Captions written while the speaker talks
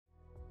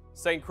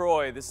St.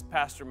 Croix, this is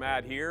Pastor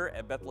Matt here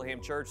at Bethlehem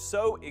Church.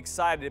 So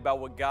excited about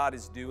what God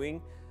is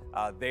doing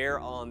there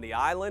on the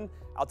island.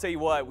 I'll tell you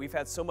what, we've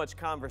had so much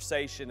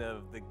conversation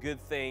of the good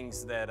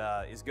things that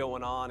is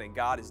going on and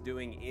God is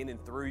doing in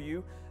and through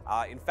you.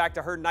 In fact,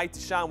 I heard Night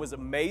to Shine was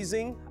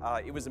amazing.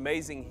 It was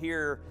amazing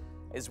here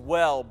as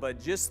well, but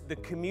just the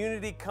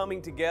community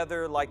coming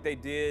together like they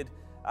did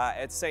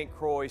at St.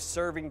 Croix,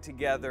 serving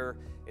together,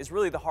 is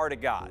really the heart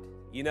of God.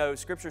 You know,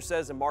 Scripture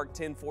says in Mark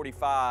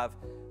 10:45,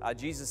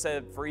 Jesus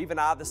said, "For even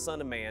I, the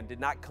Son of Man, did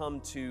not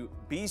come to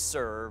be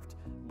served,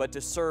 but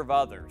to serve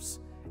others."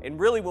 And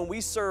really, when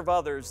we serve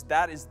others,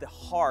 that is the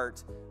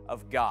heart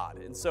of God.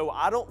 And so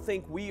I don't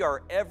think we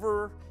are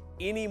ever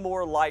any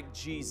more like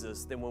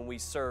Jesus than when we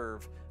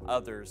serve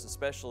others,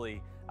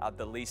 especially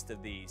the least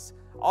of these.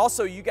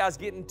 Also, you guys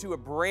get into a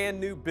brand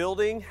new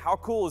building. How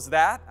cool is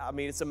that? I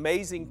mean, it's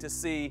amazing to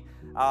see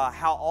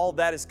how all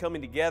that is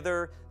coming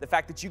together. The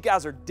fact that you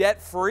guys are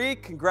debt-free,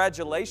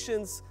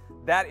 congratulations.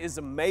 That is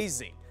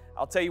amazing.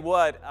 I'll tell you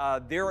what,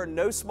 there are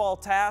no small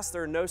tasks,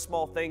 there are no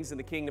small things in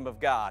the kingdom of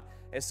God.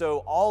 And so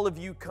all of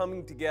you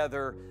coming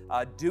together,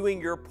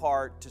 doing your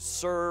part to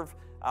serve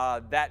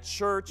that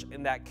church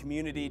and that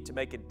community to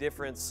make a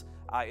difference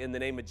in the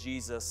name of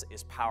Jesus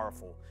is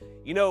powerful.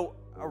 You know,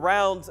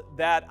 around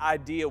that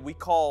idea we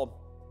call,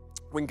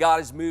 when God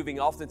is moving,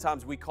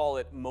 oftentimes we call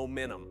it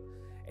momentum.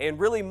 And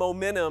really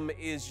momentum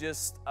is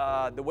just,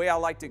 the way I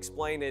like to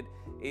explain it,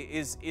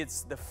 is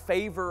it's the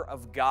favor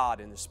of God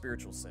in the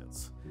spiritual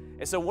sense.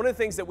 And so one of the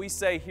things that we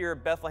say here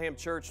at Bethlehem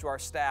Church to our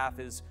staff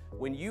is,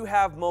 when you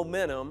have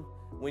momentum,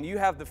 when you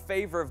have the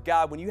favor of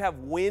God, when you have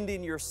wind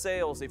in your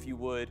sails, if you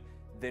would,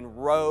 then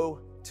row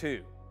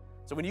too.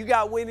 So when you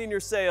got wind in your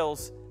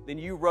sails, then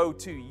you row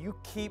too. You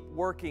keep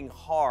working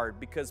hard,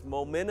 because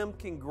momentum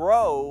can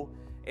grow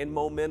and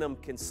momentum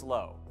can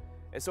slow.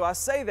 And so I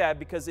say that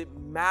because it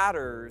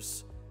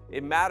matters.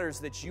 It matters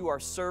that you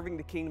are serving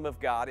the kingdom of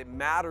God. It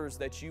matters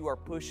that you are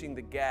pushing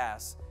the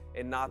gas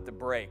and not the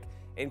brake.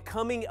 And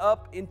coming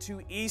up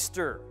into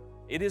Easter,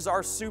 it is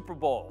our Super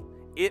Bowl.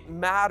 It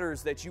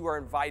matters that you are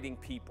inviting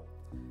people.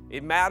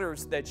 It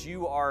matters that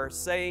you are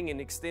saying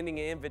and extending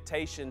an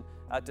invitation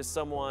to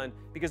someone,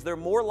 because they're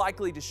more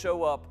likely to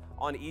show up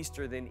on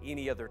Easter than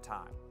any other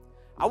time.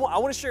 I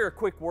want to share a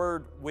quick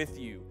word with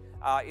you.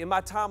 In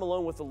my time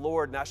alone with the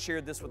Lord, and I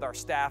shared this with our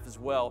staff as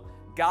well,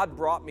 God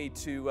brought me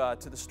to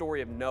the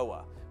story of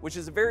Noah, which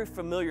is a very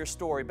familiar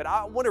story, but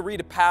I want to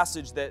read a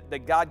passage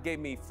that God gave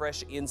me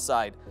fresh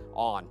insight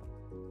on.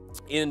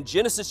 In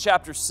Genesis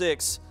chapter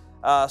 6,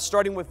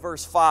 starting with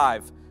verse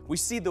 5, we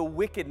see the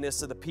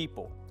wickedness of the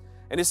people.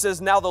 And it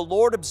says, "Now the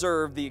Lord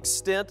observed the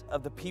extent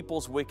of the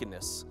people's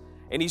wickedness,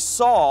 and he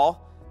saw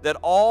that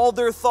all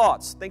their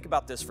thoughts," think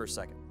about this for a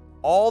second,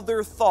 "all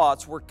their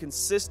thoughts were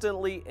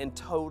consistently and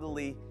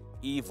totally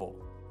evil.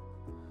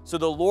 So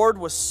the Lord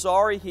was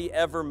sorry he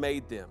ever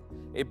made them.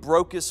 It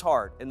broke his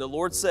heart. And the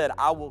Lord said,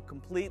 I will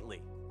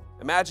completely,"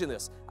 imagine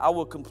this, "I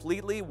will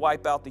completely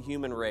wipe out the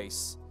human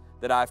race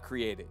that I've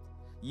created.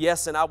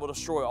 Yes, and I will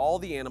destroy all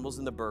the animals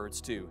and the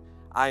birds too.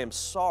 I am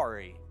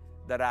sorry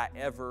that I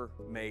ever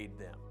made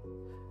them."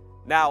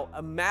 Now,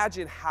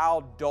 imagine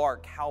how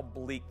dark, how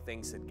bleak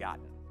things had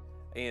gotten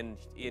in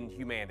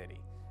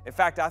humanity. In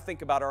fact, I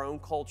think about our own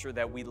culture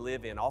that we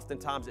live in.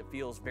 Oftentimes it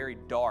feels very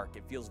dark.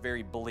 It feels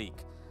very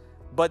bleak.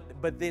 But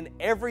then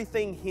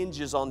everything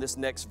hinges on this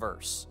next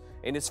verse.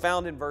 And it's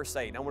found in verse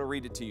 8. And I want to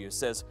read it to you. It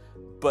says,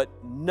 "But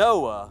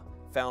Noah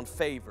found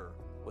favor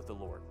with the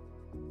Lord."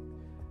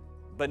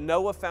 But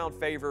Noah found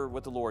favor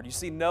with the Lord. You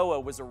see, Noah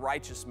was a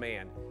righteous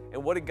man.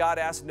 And what did God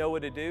ask Noah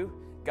to do?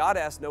 God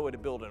asked Noah to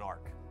build an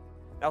ark.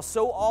 Now,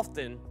 so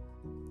often,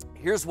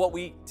 here's what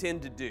we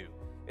tend to do,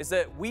 is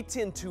that we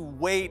tend to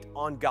wait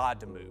on God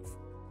to move.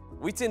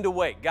 We tend to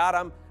wait.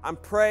 God, I'm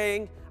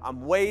praying,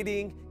 I'm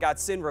waiting. God,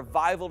 send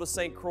revival to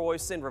St. Croix,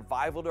 send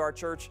revival to our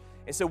church.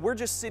 And so we're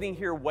just sitting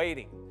here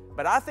waiting.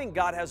 But I think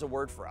God has a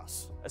word for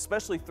us,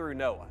 especially through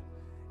Noah.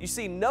 You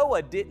see,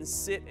 Noah didn't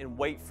sit and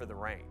wait for the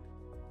rain.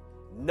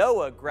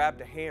 Noah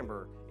grabbed a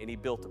hammer and he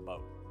built a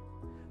boat.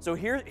 So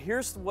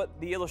here's what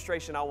the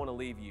illustration I want to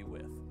leave you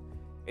with.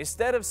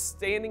 Instead of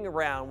standing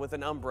around with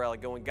an umbrella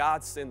going,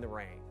 "God, send the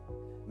rain,"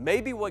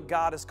 maybe what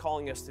God is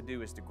calling us to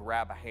do is to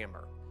grab a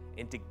hammer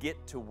and to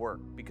get to work.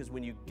 Because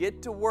when you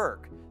get to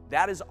work,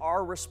 that is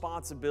our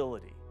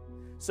responsibility.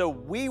 So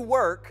we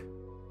work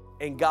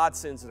and God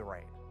sends the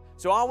rain.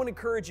 So I want to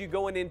encourage you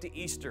going into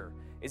Easter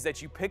is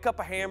that you pick up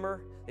a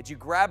hammer, that you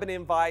grab an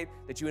invite,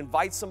 that you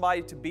invite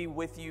somebody to be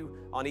with you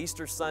on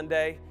Easter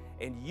Sunday,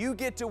 and you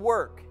get to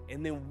work.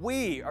 And then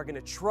we are going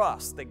to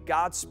trust that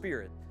God's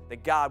Spirit,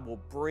 that God will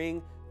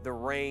bring the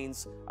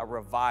rains of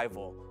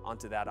revival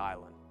onto that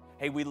island.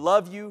 Hey, we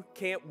love you.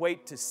 Can't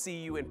wait to see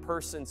you in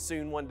person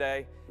soon one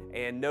day,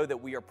 and know that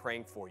we are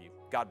praying for you.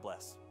 God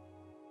bless.